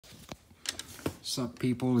Sup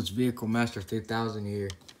people, it's Vehicle Master 3000 here,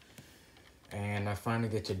 and I finally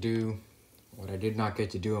get to do what I did not get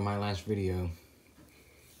to do in my last video.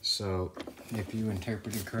 So, if you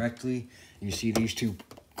interpreted correctly, you see these two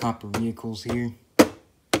copper vehicles here,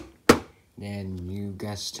 then you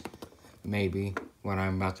guessed maybe what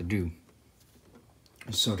I'm about to do.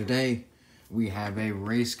 So today, we have a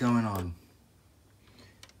race going on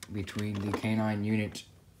between the canine unit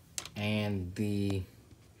and the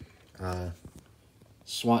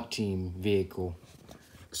SWAT team vehicle.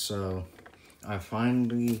 So I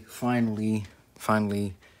finally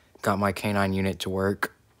got my canine unit to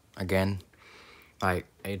work again.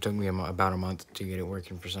 It took me about a month to get it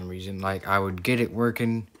working for some reason. Like, I would get it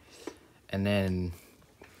working, and then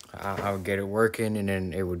I would get it working, and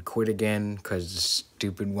then it would quit again because the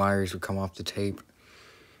stupid wires would come off the tape,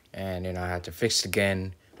 and then I had to fix it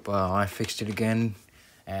again. But I fixed it again,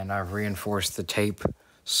 and I've reinforced the tape,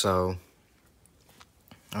 so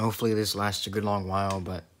hopefully this lasts a good long while,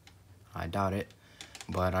 but I doubt it.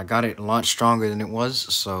 But I got it a lot stronger than it was,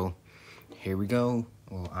 so here we go.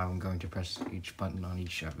 Well, I'm going to press each button on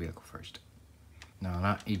each vehicle first. No,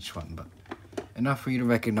 not each button, but enough for you to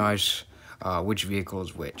recognize which vehicle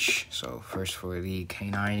is which. So first for the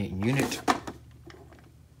canine unit.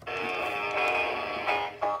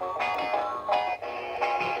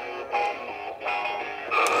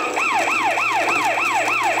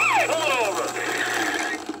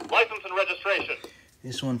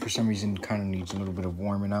 This one, for some reason, kind of needs a little bit of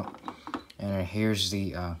warming up. And here's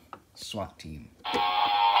the SWAT team.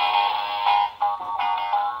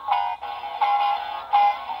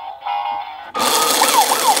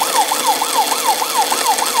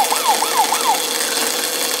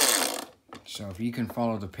 So if you can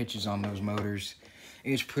follow the pitches on those motors,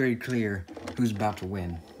 it's pretty clear who's about to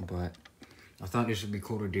win. But I thought this would be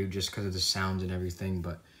cool to do just because of the sounds and everything.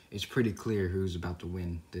 But it's pretty clear who's about to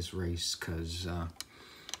win this race, because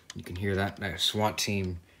you can hear that SWAT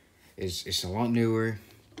team it's a lot newer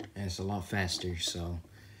and it's a lot faster. So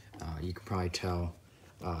you can probably tell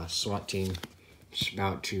SWAT team is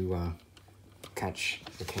about to catch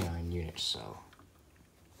the canine unit. So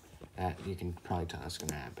that you can probably tell that's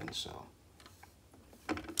gonna happen. So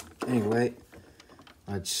anyway,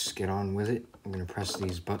 let's get on with it. I'm gonna press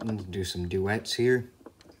these buttons, do some duets here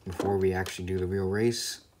before we actually do the real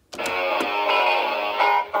race.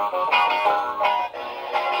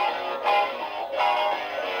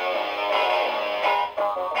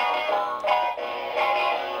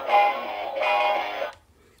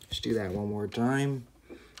 Do that one more time.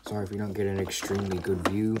 Sorry if you don't get an extremely good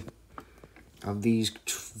view of these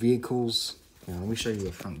vehicles. Now, let me show you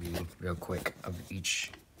a front view real quick of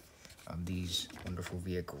each of these wonderful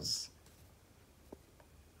vehicles.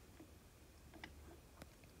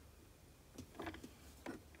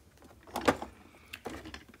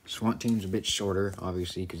 SWAT team's a bit shorter,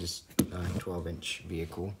 obviously, because it's a 12-inch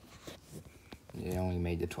vehicle. They only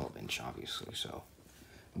made the 12-inch, obviously, so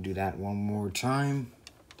do that one more time.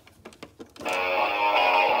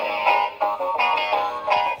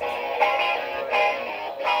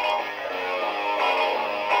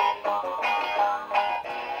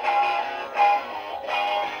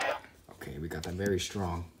 We got that very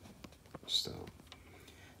strong. So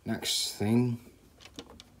next thing,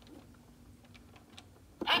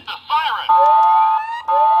 hit the siren.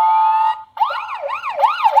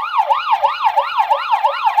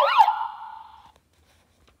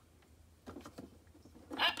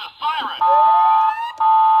 Hit the siren.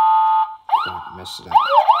 Oh, messed it up.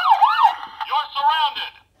 You're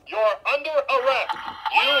surrounded. You're under arrest.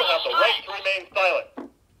 You have the right to remain silent.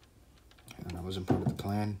 And that wasn't part of the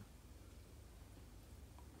plan.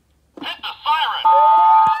 Hit the siren!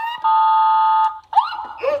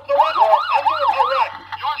 You're surrounded! You're under arrest!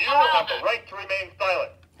 You have the right to remain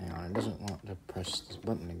silent. Hang on, it doesn't want to press this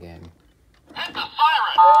button again. Hit the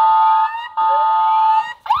siren!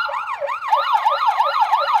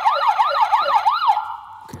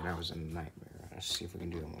 Okay, that was a nightmare. Let's see if we can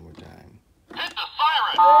do it one more time. Hit the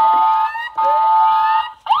siren!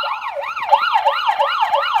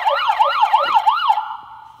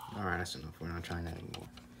 Alright, that's enough. We're not trying that anymore.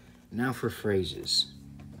 Now for phrases.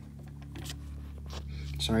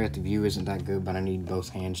 Sorry if the view isn't that good, but I need both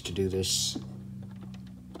hands to do this. Hit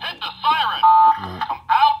the siren! No. Come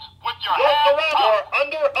out with your hands up! You're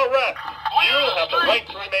under arrest! You have the right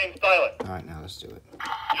to remain silent. Alright, now let's do it.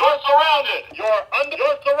 You're surrounded! You're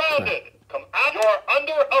surrounded! Crap. Come out! You're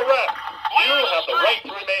under arrest! You have the right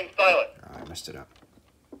to remain silent. I messed it up.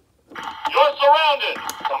 You're surrounded!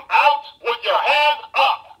 Come out with your hands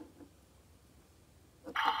up!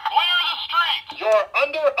 Clear the street! You're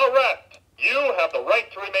under arrest! You have the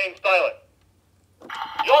right to remain silent.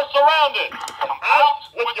 You're surrounded. Come out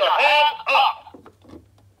with your hands up.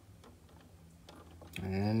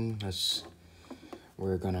 And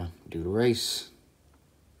we're gonna do the race.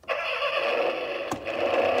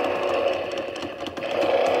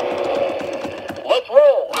 Let's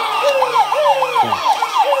roll.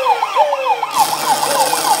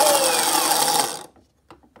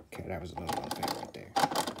 Okay, that was a little unfair right there.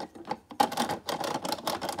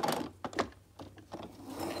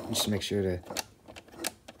 Just to make sure to...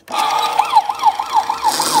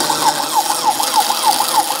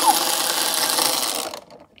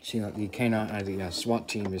 See, like the canine, the SWAT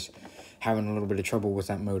team is having a little bit of trouble with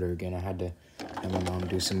that motor again. I had to have my mom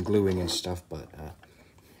do some gluing and stuff, but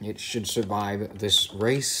it should survive this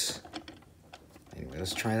race. Anyway,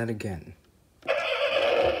 let's try that again.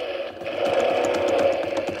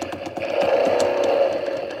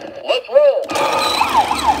 Let's roll.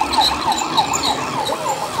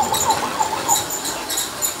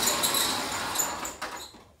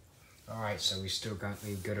 Alright, so we still got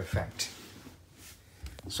a good effect.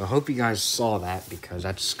 So I hope you guys saw that, because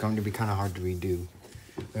that's going to be kind of hard to redo.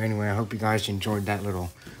 But anyway, I hope you guys enjoyed that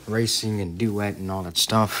little racing and duet and all that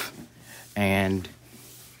stuff. And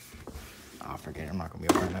I'll forget, I'm not going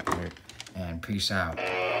to be able to do that later. And peace out.